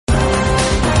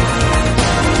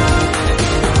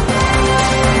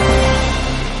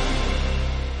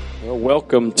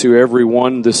Welcome to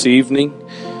everyone this evening.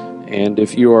 And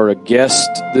if you are a guest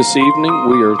this evening,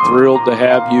 we are thrilled to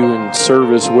have you in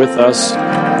service with us.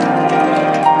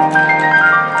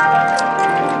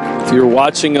 If you're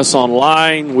watching us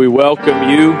online, we welcome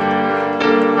you.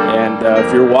 And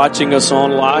if you're watching us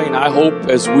online, I hope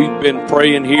as we've been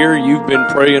praying here, you've been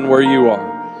praying where you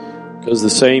are. Because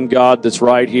the same God that's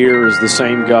right here is the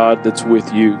same God that's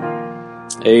with you.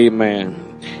 Amen.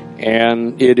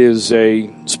 And it is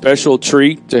a special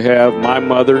treat to have my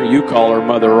mother, you call her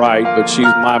mother right, but she's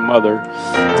my mother,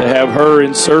 to have her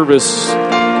in service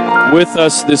with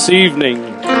us this evening.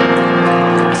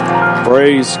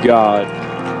 Praise God.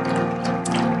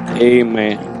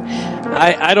 Amen.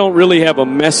 I don't really have a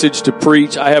message to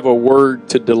preach. I have a word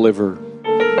to deliver.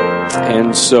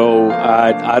 And so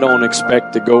I don't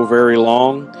expect to go very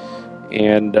long.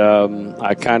 And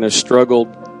I kind of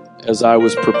struggled as I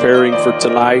was preparing for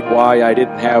tonight why I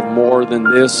didn't have more than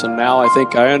this, and now I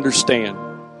think I understand.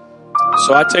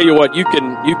 So I tell you what, you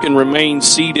can remain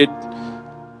seated.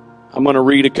 I'm going to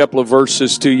read a couple of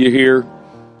verses to you here,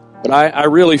 but I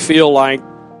really feel like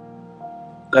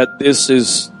that this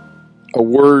is a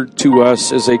word to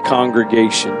us as a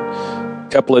congregation. A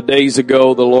couple of days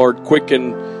ago, the Lord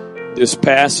quickened this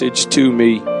passage to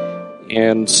me,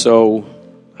 and so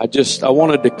I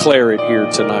want to declare it here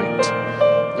tonight.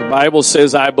 The Bible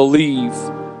says, I believe,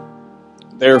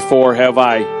 therefore have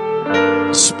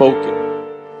I spoken.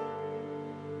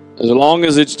 As long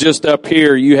as it's just up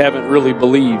here, you haven't really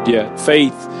believed yet.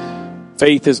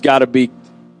 Faith has got to be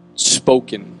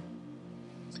spoken.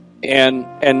 And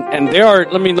there are,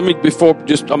 let me I'm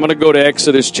going to go to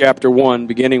Exodus chapter 1,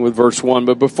 beginning with verse 1.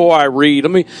 But before I read,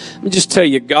 let me just tell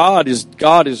you, God is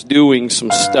doing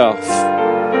some stuff.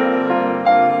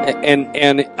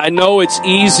 And I know it's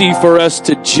easy for us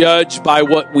to judge by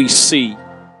what we see.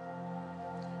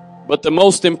 But the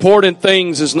most important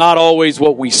things is not always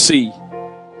what we see.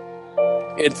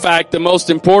 In fact, the most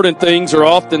important things are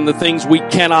often the things we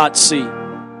cannot see.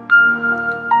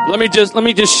 Let me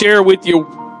just share with you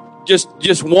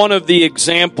just one of the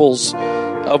examples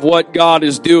of what God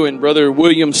is doing. Brother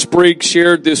William Spriggs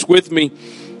shared this with me.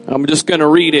 I'm just going to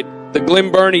read it. The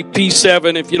Glen Burnie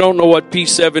P7, if you don't know what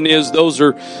P7 is, those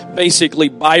are basically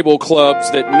Bible clubs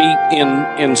that meet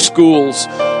in schools.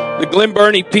 The Glen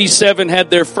Burnie P7 had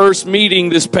their first meeting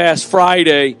this past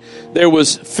Friday. There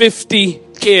was 50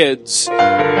 kids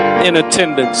in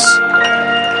attendance.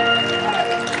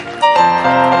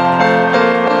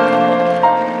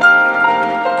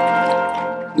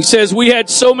 He says, we had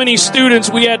so many students,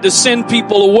 we had to send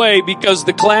people away because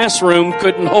the classroom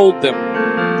couldn't hold them.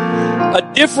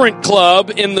 A different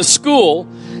club in the school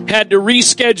had to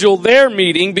reschedule their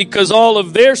meeting because all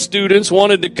of their students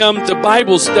wanted to come to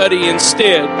Bible study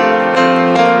instead.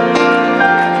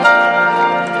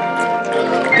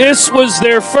 This was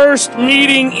their first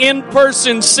meeting in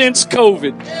person since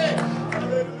COVID.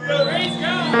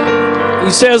 He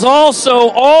says also,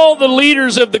 all the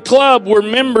leaders of the club were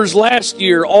members last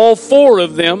year. All 4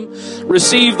 of them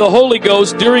received the Holy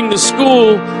Ghost during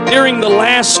the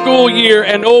last school year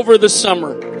and over the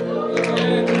summer.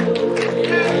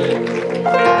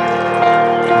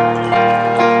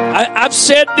 I've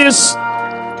said this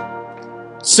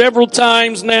several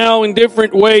times now in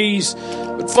different ways,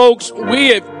 but folks, we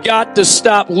have got to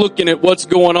stop looking at what's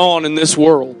going on in this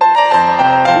world.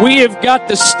 We have got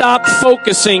to stop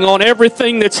focusing on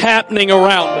everything that's happening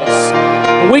around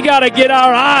us. We got to get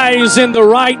our eyes in the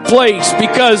right place,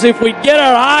 because if we get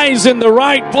our eyes in the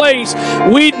right place,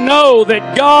 we'd know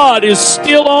that God is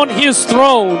still on His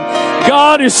throne.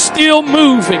 God is still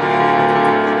moving.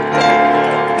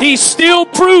 He's still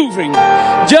proving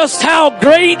just how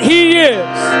great He is.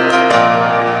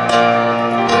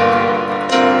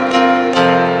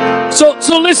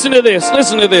 So listen to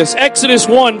this. Exodus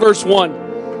 1 verse 1.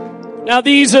 Now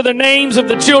these are the names of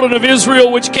the children of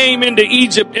Israel which came into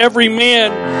Egypt. Every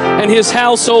man and his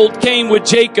household came with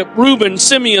Jacob: Reuben,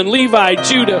 Simeon, Levi,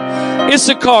 Judah,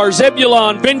 Issachar,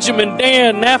 Zebulun, Benjamin,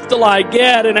 Dan, Naphtali,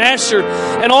 Gad, and Asher.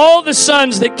 And all the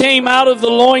sons that came out of the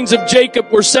loins of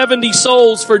Jacob were 70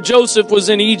 souls, for Joseph was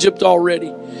in Egypt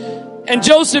already. And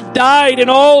Joseph died, and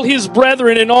all his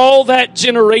brethren, and all that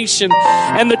generation.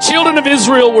 And the children of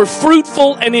Israel were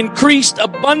fruitful and increased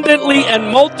abundantly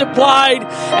and multiplied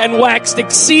and waxed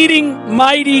exceeding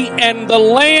mighty, and the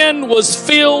land was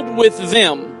filled with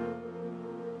them.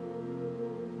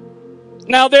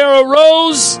 Now there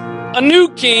arose a new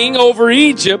king over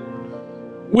Egypt,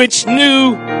 which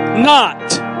knew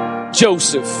not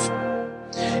Joseph.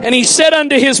 And he said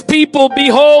unto his people,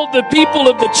 behold, the people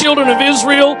of the children of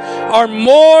Israel are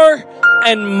more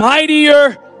and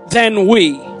mightier than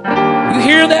we. You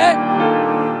hear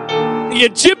that? The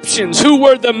Egyptians, who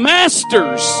were the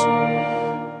masters,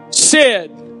 said,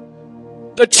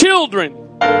 the children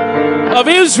of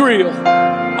Israel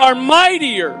are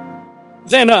mightier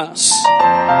than us.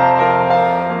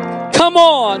 Come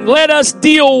on, let us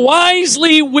deal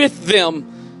wisely with them,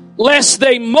 lest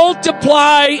they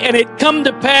multiply, and it come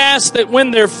to pass that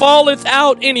when there falleth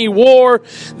out any war,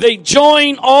 they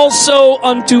join also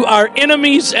unto our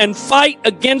enemies and fight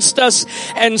against us,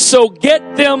 and so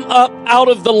get them up out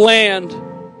of the land.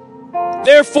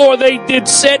 Therefore they did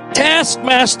set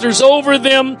taskmasters over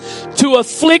them to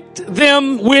afflict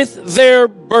them with their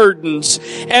burdens.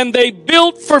 And they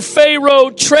built for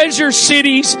Pharaoh treasure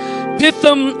cities,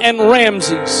 Pithom and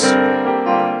Ramses.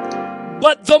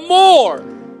 But the more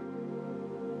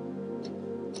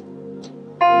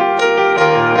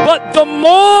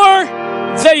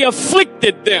they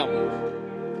afflicted them,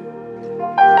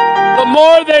 the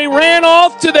more they ran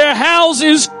off to their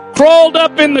houses, crawled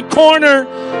up in the corner,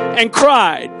 and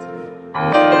cried.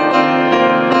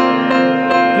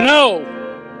 No.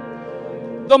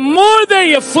 The more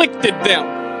they afflicted them,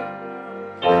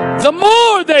 the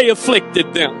more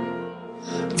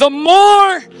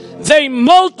they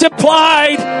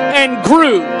multiplied and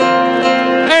grew.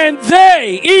 And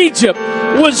Egypt,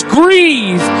 was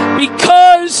grieved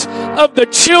because of the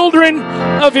children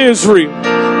of Israel.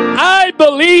 I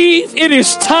believe it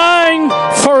is time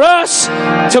for us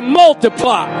to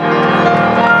multiply.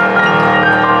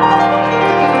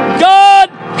 God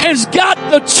has got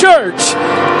the church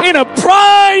in a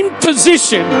prime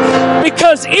position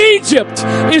because Egypt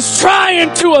is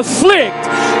trying to afflict.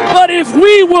 But if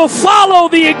we will follow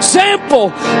the example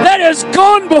that has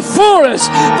gone before us,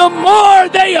 the more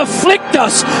they afflict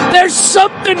us, there's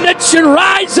something that should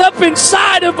rise up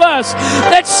inside of us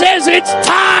that says it's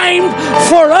time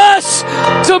for us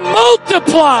to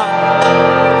multiply.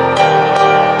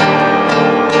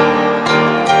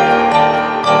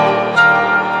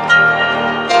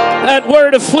 That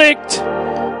word afflict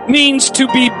means to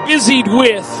be busied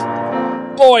with.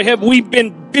 Boy, have we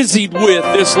been busied with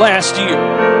this last year.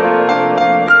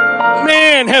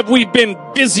 Man, have we been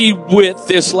busy with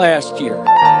this last year.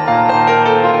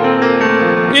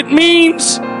 It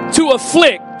means to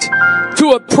afflict,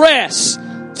 to oppress,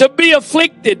 to be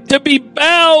afflicted, to be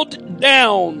bowed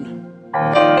down.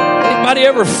 Anybody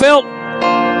ever felt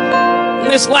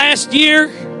this last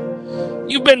year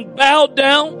you've been bowed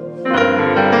down?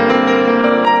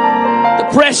 The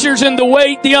pressures and the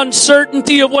weight, the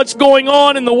uncertainty of what's going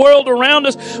on in the world around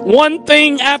us, one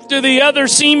thing after the other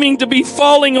seeming to be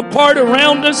falling apart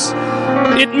around us.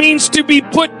 It means to be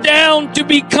put down, to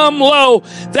become low.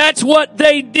 That's what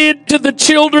they did to the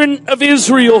children of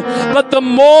Israel. But the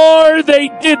more they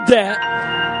did that,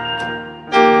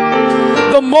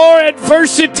 the more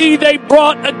adversity they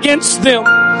brought against them.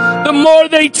 The more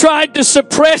they tried to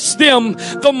suppress them,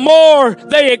 the more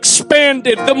they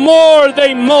expanded, the more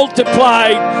they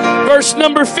multiplied. Verse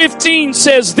number 15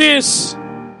 says this: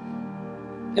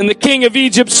 And the king of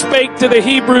Egypt spake to the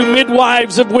Hebrew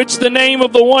midwives, of which the name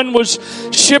of the one was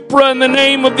Shiphrah and the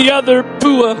name of the other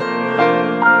Puah.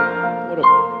 What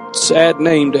a sad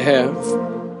name to have.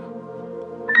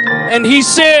 And he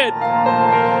said,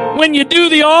 when you do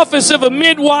the office of a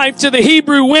midwife to the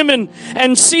Hebrew women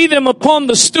and see them upon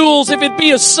the stools, if it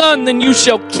be a son, then you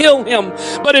shall kill him.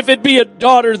 But if it be a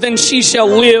daughter, then she shall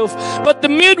live. But the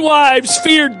midwives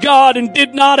feared God and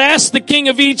did not ask the king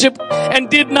of Egypt, and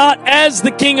did not as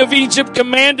the king of Egypt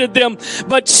commanded them,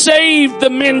 but saved the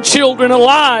men children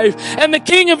alive. And the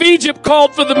king of Egypt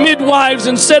called for the midwives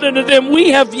and said unto them,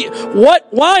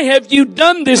 why have you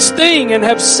done this thing and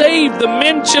have saved the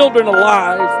men children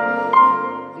alive?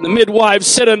 The midwives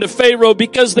said unto Pharaoh,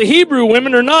 because the Hebrew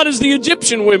women are not as the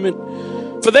Egyptian women,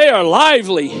 for they are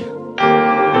lively.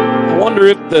 I wonder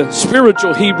if the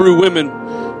spiritual Hebrew women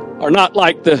are not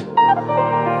like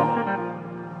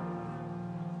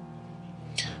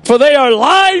for they are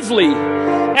lively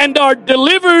and are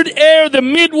delivered ere the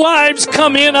midwives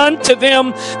come in unto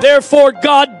them. Therefore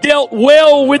God dealt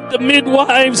well with the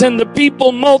midwives, and the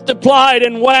people multiplied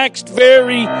and waxed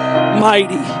very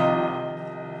mighty.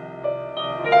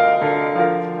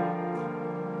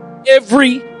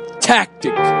 Every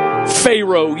tactic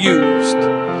Pharaoh used,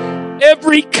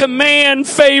 every command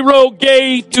Pharaoh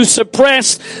gave to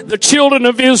suppress the children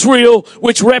of Israel,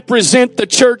 which represent the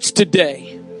church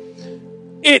today,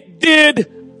 it did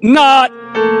not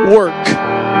work.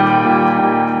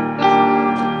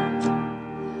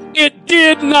 It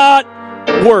did not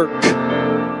work.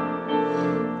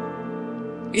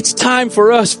 It's time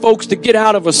for us, folks, to get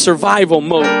out of a survival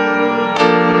mode.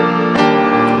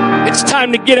 It's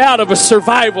time to get out of a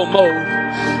survival mode.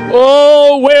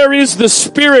 Oh, where is the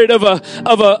spirit of a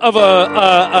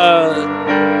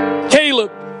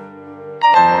Caleb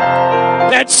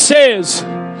that says,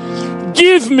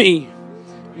 give me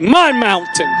my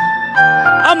mountain.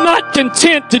 I'm not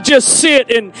content to just sit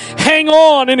and hang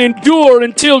on and endure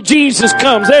until Jesus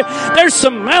comes. There's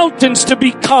some mountains to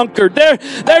be conquered.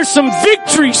 There's some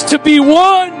victories to be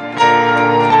won.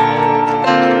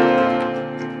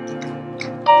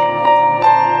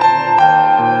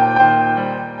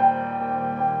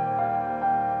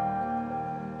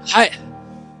 Hi,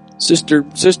 Sister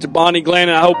Bonnie Glenn,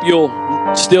 I hope you'll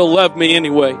still love me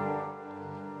anyway.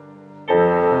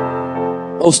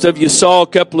 Most of you saw a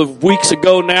couple of weeks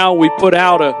ago now, we put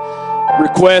out a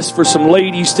request for some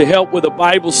ladies to help with a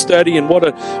Bible study, and what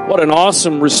an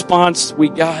awesome response we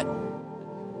got.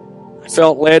 I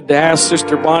felt led to ask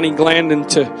Sister Bonnie Glandon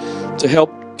to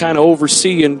help kind of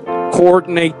oversee and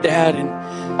coordinate that,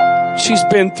 and she's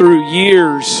been through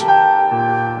years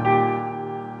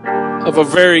of a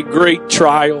very great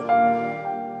trial,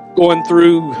 going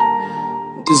through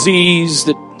disease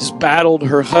that has battled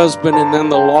her husband and then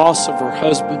the loss of her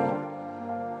husband.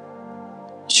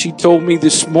 She told me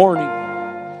this morning,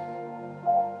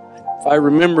 if I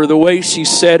remember the way she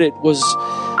said it, was,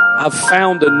 I've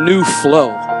found a new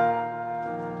flow.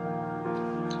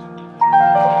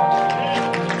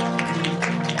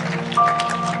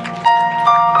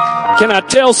 Can I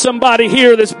tell somebody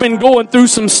here that's been going through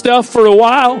some stuff for a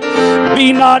while?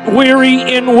 Be not weary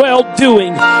in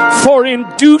well-doing, for in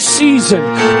due season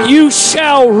you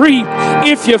shall reap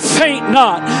if you faint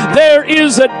not. There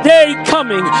is a day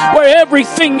coming where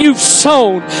everything you've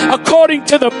sown, according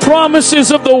to the promises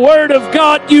of the Word of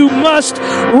God, you must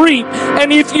reap.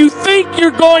 And if you think you're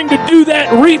going to do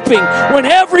that reaping when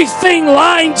everything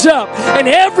lines up and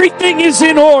everything is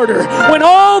in order, when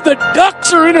all the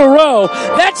ducks are in a row,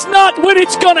 that's not when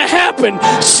it's going to happen.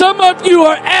 Some of you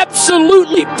are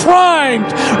absolutely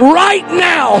primed right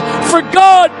now for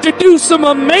God to do some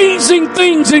amazing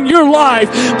things in your life,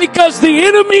 because the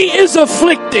enemy is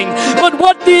afflicting. But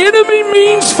what the enemy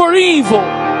means for evil,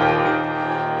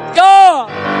 God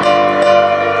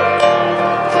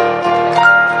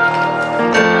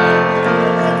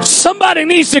Somebody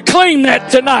needs to claim that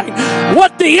tonight.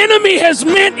 What the enemy has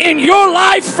meant in your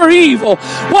life for evil,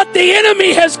 what the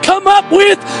enemy has come up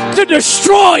with to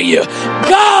destroy you,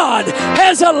 God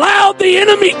has allowed the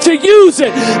enemy to use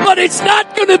it, but it's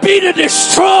not going to be to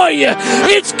destroy you.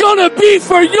 It's going to be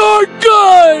for your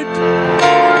good.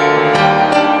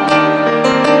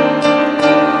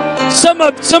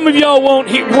 Some of y'all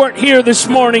weren't here this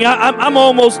morning. I'm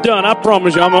almost done. I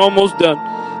promise you, I'm almost done.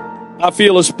 I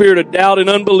feel a spirit of doubt and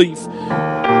unbelief.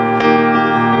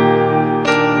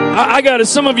 I got it.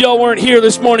 Some of y'all weren't here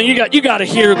this morning. You got to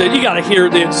hear that. You got to hear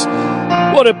this.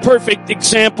 What a perfect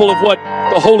example of what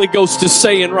the Holy Ghost is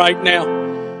saying right now.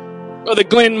 Brother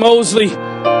Glenn Mosley,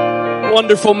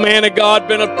 wonderful man of God,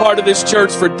 been a part of this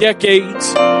church for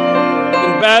decades.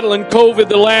 Been battling COVID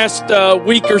the last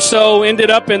week or so. Ended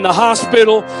up in the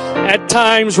hospital at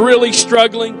times, really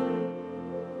struggling.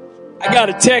 I got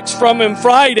a text from him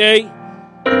Friday.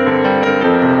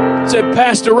 Said,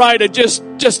 Pastor Ryder,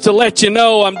 just to let you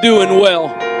know I'm doing well.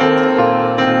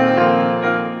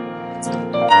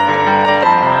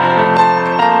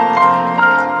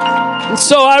 And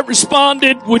so I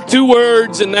responded with 2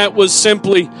 words, and that was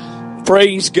simply,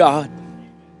 praise God.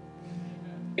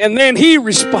 And then he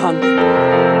responded.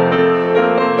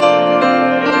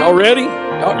 Y'all ready?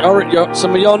 Y'all,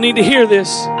 some of y'all need to hear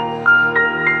this.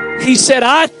 He said,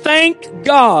 I thank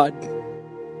God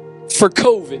for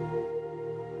COVID.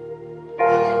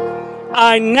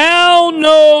 I now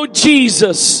know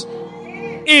Jesus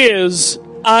is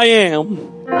I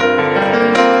am.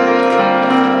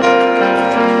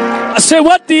 I said,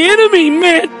 what the enemy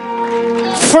meant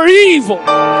for evil,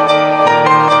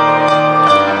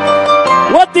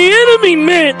 what the enemy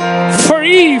meant for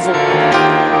evil,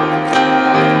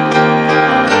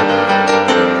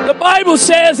 the Bible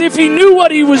says if he knew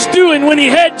what he was doing when he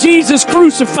had Jesus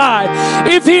crucified,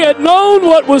 if he had known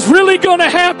what was really going to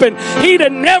happen, he'd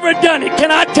have never done it. Can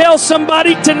I tell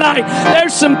somebody tonight,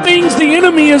 there's some things the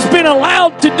enemy has been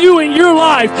allowed to do in your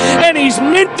life, and he's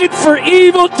meant it for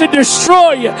evil to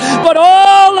destroy you, but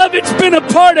all of it's been a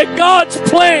part of God's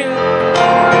plan.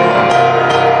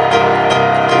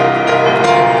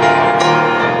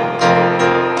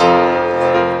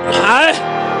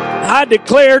 I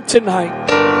declare tonight,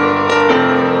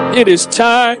 it is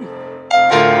time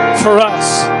for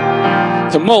us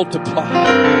to multiply.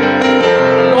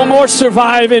 No more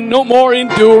surviving, no more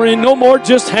enduring, no more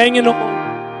just hanging on.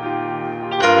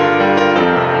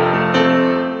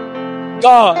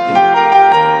 God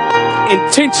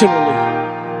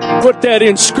intentionally put that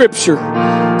in Scripture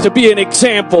to be an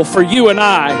example for you and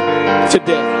I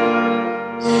today.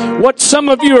 What some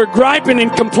of you are griping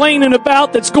and complaining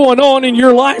about that's going on in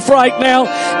your life right now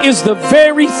is the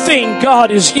very thing God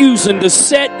is using to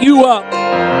set you up.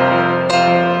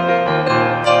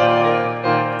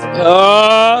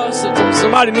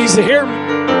 Somebody needs to hear me.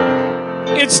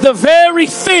 It's the very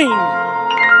thing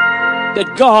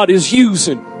that God is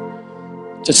using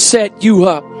to set you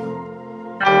up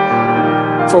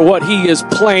for what He has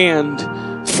planned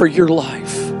for your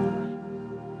life.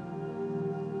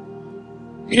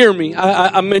 Hear me.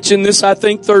 I mentioned this, I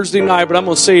think, Thursday night, but I'm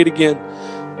going to say it again.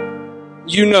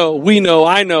 You know, we know,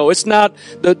 I know. It's not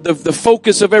the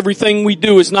focus of everything we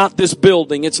do is not this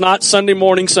building. It's not Sunday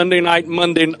morning, Sunday night,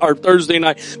 Monday or Thursday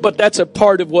night, but that's a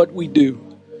part of what we do.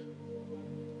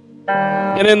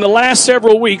 And in the last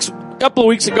several weeks, a couple of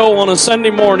weeks ago on a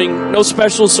Sunday morning, no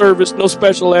special service, no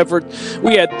special effort,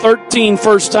 we had 13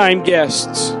 first-time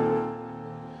guests.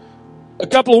 A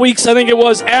couple of weeks, I think it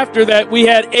was, after that, we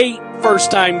had 8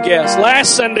 first-time guests.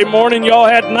 Last Sunday morning, y'all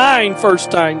had 9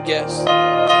 first-time guests.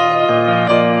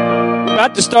 We're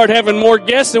about to start having more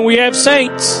guests than we have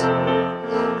saints.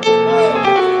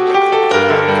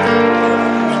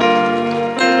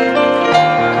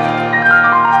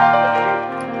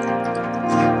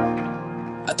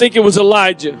 I think it was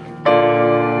Elijah.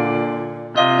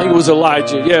 Yeah, it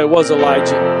was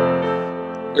Elijah.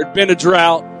 There'd been a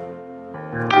drought.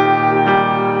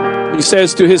 He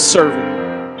says to his servant,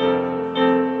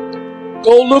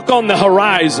 go look on the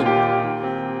horizon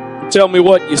and tell me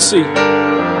what you see.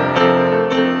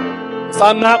 If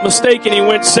I'm not mistaken, he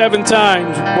went 7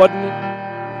 times, wasn't it?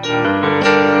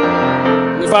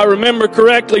 If I remember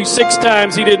correctly, 6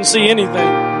 times he didn't see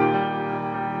anything.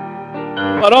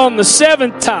 But on the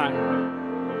 7th time,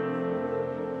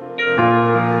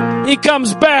 he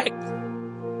comes back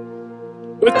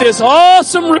with this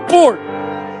awesome report.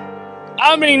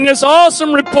 I mean, this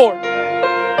awesome report.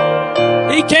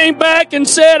 He came back and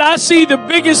said, I see the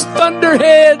biggest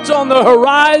thunderheads on the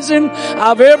horizon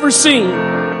I've ever seen.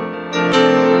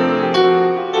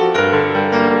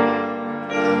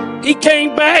 He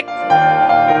came back.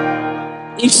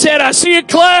 He said, I see a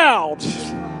cloud.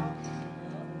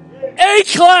 A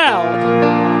cloud.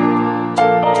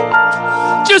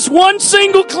 Just one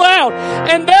single cloud.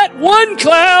 And that one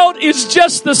cloud is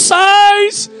just the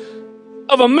size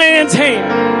of a man's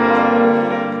hand.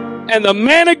 And the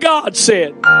man of God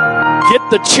said, get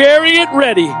the chariot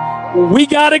ready. We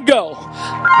gotta go.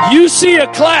 You see a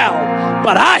cloud,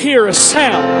 but I hear a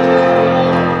sound.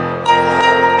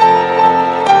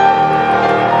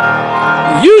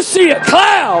 You see a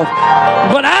cloud,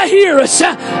 but I hear a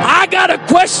sound. I got a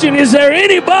question. Is there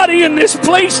anybody in this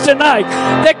place tonight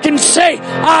that can say,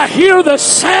 I hear the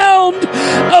sound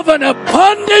of an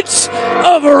abundance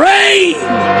of rain?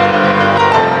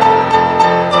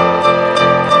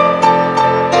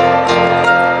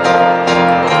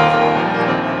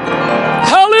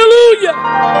 Hallelujah.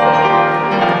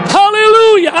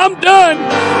 Hallelujah. I'm done.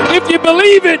 If you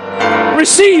believe it,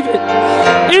 receive it.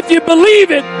 If you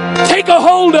believe it, take a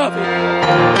hold of it.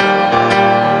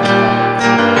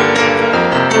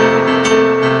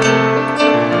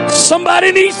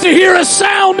 Somebody needs to hear a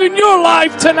sound in your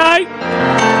life tonight.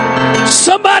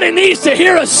 Somebody needs to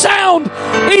hear a sound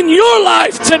in your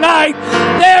life tonight.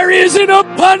 There is an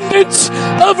abundance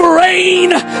of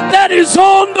rain that is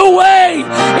on the way.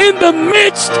 In the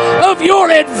midst of your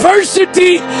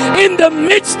adversity, in the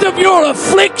midst of your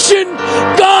affliction,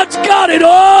 God's got it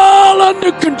all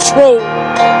under control.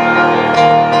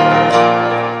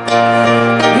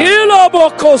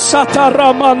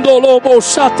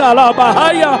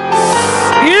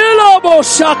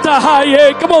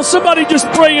 Come on, somebody just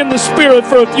pray in the Spirit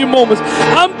for a few moments.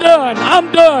 I'm done.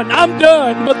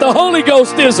 But the Holy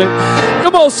Ghost isn't.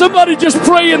 Come on, somebody just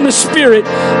pray in the Spirit.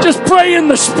 Just pray in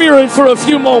the Spirit for a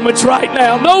few moments right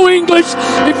now. No English.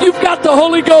 If you've got the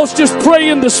Holy Ghost, just pray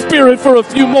in the Spirit for a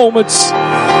few moments.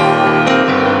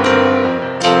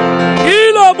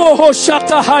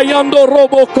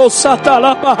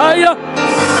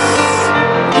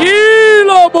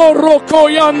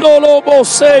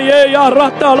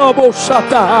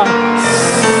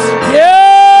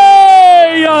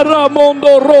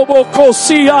 Ramondo robo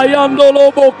cosia yando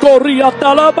lobo corria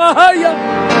talabahaya.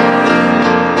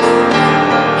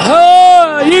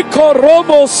 Ha iko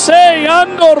robo se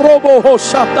yando robo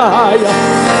hoshatahaya.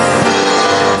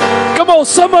 Come on,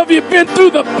 some of you have been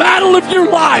through the battle of your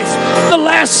life the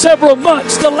last several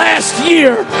months, the last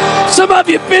year. Some of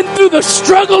you have been through the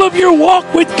struggle of your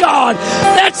walk with God.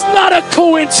 That's not a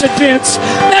coincidence.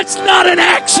 That's not an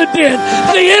accident.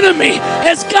 The enemy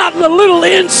has gotten a little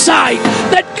insight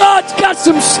that God's got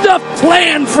some stuff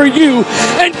planned for you,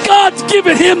 and God's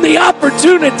given him the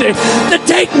opportunity to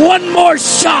take one more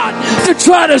shot to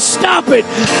try to stop it.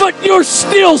 But you're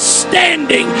still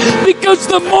standing, because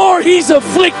the more he's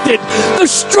afflicted, the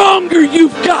stronger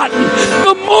you've gotten,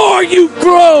 the more you've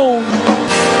grown.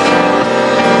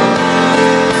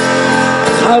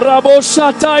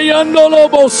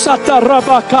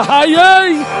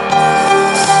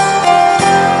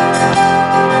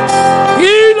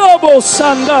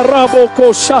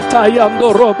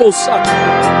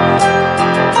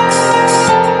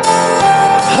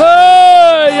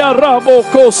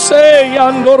 Raboko se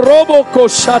ando roboko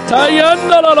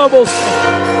shatayanda la labos.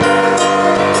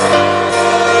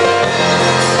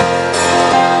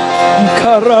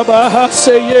 Ikarabaha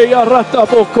se ye arata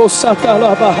boko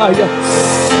satala bahaya.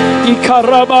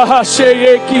 Ikarabaha se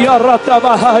ye ki arata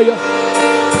bahaya.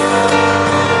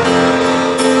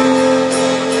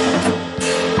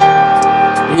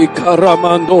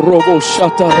 Ikaramando robo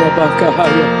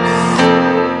shatarabakahaya.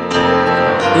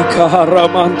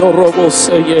 Ikaharamando robo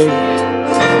seye.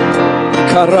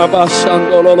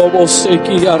 Ikarabashando lobo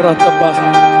seki aratabaha.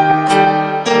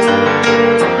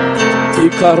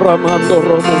 Ikaramando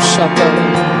robo shatara.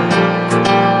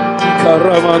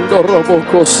 Ikaramando robo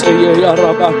koseye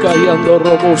arabaka yando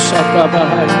robo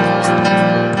shatabaha.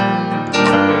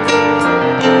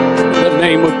 In the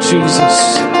name of Jesus.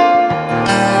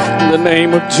 In the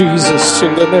name of Jesus.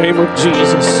 In the name of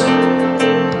Jesus.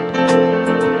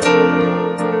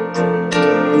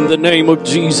 In the name of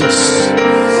Jesus.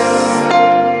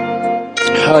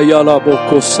 Hayala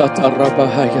boko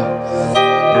satarabahaya.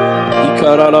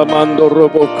 Ikarala mando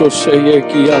roboko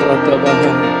sheyeki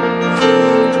aratabahaya.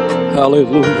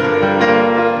 Hallelujah.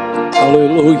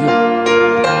 Hallelujah.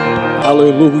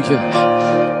 Hallelujah.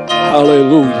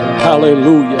 Hallelujah.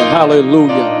 Hallelujah.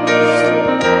 Hallelujah.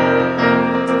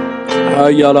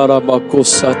 Hayala rabako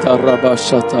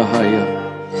satarabashatahaya.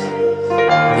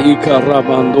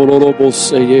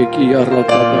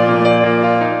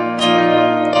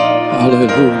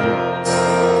 Hallelujah.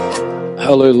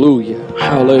 Hallelujah.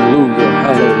 Hallelujah.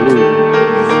 Hallelujah.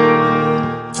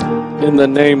 In the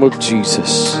name of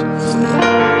Jesus.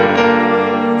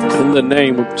 In the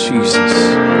name of Jesus.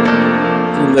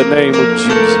 In the name of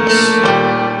Jesus.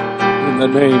 In the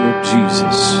name of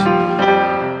Jesus.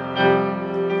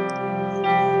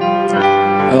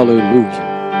 Hallelujah.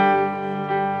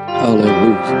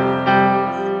 Hallelujah.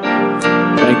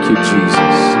 Thank you,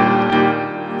 Jesus.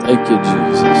 Thank you,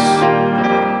 Jesus.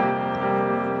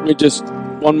 Let me just,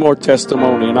 one more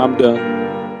testimony and I'm done.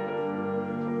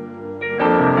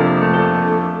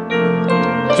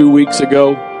 2 weeks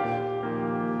ago,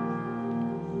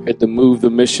 had to move the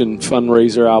mission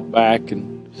fundraiser out back,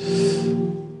 and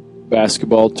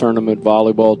basketball tournament,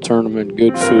 volleyball tournament,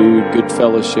 good food, good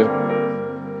fellowship.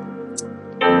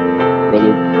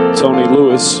 Brother Tony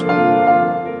Lewis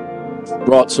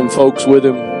brought some folks with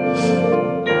him.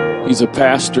 He's a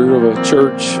pastor of a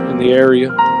church in the area.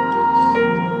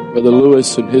 Brother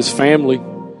Lewis and his family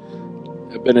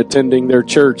have been attending their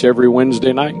church every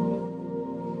Wednesday night.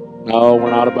 No, we're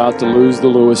not about to lose the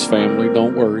Lewis family,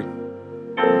 don't worry.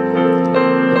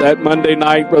 That Monday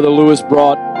night, Brother Lewis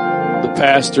brought the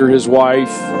pastor, his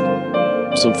wife,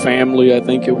 some family, I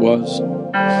think it was.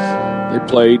 They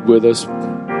played with us.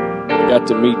 Got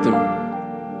to meet them.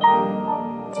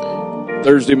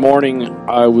 Thursday morning,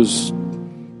 I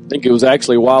think it was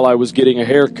actually while I was getting a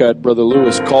haircut, Brother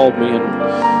Lewis called me and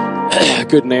I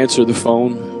couldn't answer the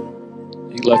phone.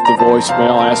 He left a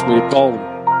voicemail, asked me to call him.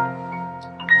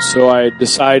 So I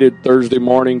decided Thursday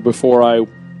morning, before I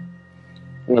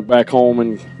went back home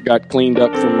and got cleaned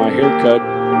up from my haircut,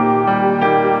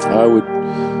 I would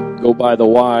go by the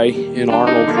Y in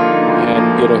Arnold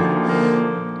and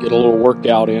get a little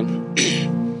workout in.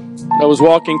 I was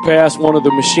walking past one of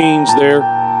the machines there,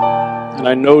 and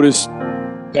I noticed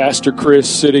Pastor Chris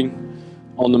sitting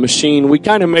on the machine. We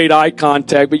kind of made eye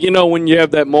contact, but you know when you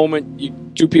have that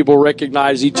moment, two people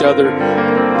recognize each other,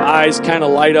 eyes kind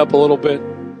of light up a little bit.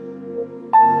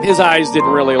 His eyes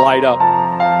didn't really light up.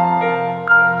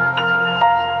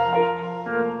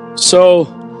 So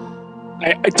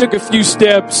I took a few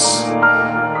steps,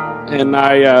 and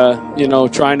I,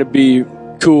 trying to be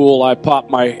cool, I popped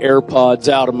my AirPods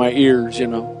out of my ears,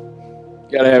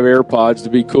 Got to have AirPods to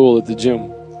be cool at the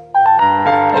gym.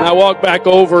 And I walked back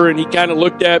over, and he kind of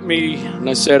looked at me, and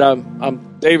I said,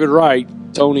 I'm David Wright,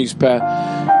 Tony's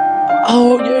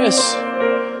Oh, yes.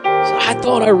 I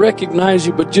thought I recognized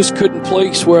you, but just couldn't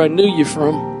place where I knew you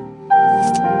from.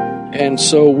 And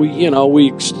so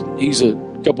he's a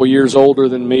couple years older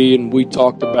than me, and we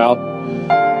talked about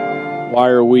why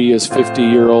are we as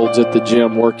 50-year-olds at the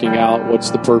gym working out?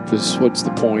 What's the purpose? What's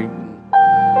the point?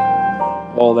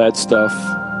 All that stuff.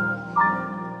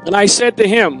 And I said to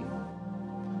him,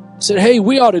 I said, hey,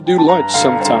 we ought to do lunch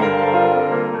sometime.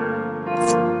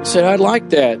 He said, I'd like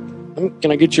that.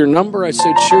 Can I get your number? I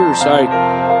said, sure. So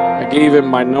I gave him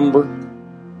my number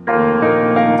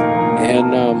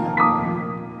and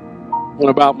went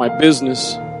about my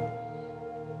business.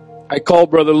 I called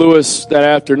Brother Lewis that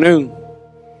afternoon.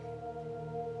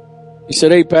 He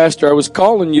said, hey, Pastor, I was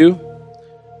calling you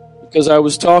because I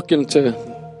was talking to,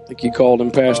 I think he called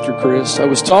him Pastor Chris. I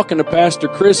was talking to Pastor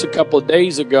Chris a couple of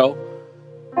days ago,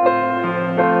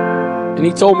 and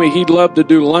he told me he'd love to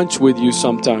do lunch with you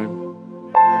sometime.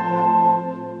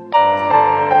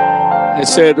 I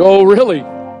said, oh, really?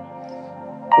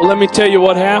 Well, let me tell you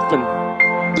what happened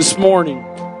this morning.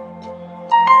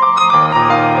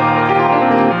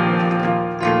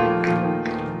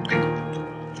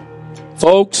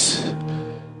 Folks,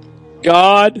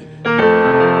 God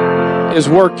is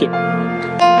working.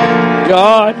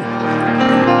 God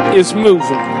is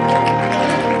moving.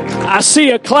 I see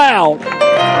a cloud.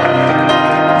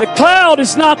 The cloud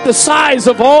is not the size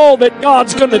of all that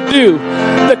God's going to do.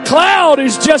 The cloud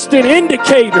is just an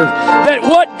indicator that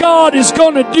what God is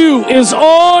going to do is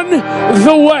on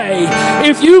the way.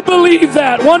 If you believe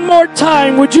that, one more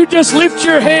time, would you just lift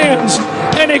your hands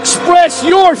and express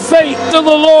your faith to the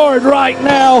Lord right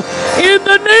now in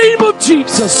the name of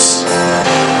Jesus?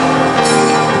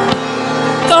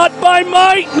 Not by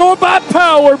might nor by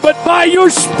power, but by your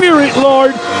Spirit,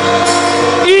 Lord.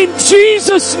 In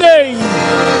Jesus' name.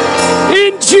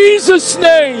 In Jesus'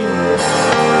 name.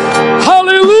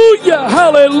 Hallelujah,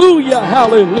 hallelujah,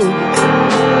 hallelujah.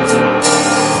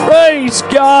 Praise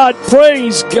God,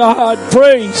 praise God,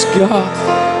 praise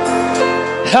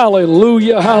God.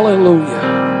 Hallelujah, hallelujah.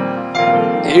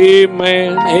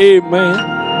 Amen, amen.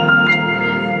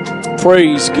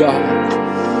 Praise God.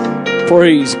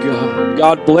 Praise God.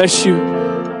 God bless you.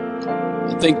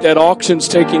 I think that auction's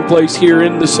taking place here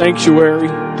in the sanctuary.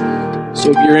 So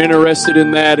if you're interested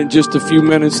in that, in just a few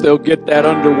minutes, they'll get that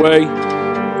underway.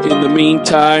 In the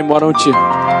meantime, why don't you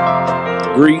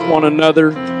greet one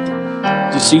another?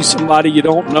 If you see somebody you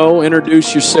don't know,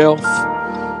 introduce yourself.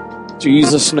 In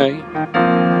Jesus' name.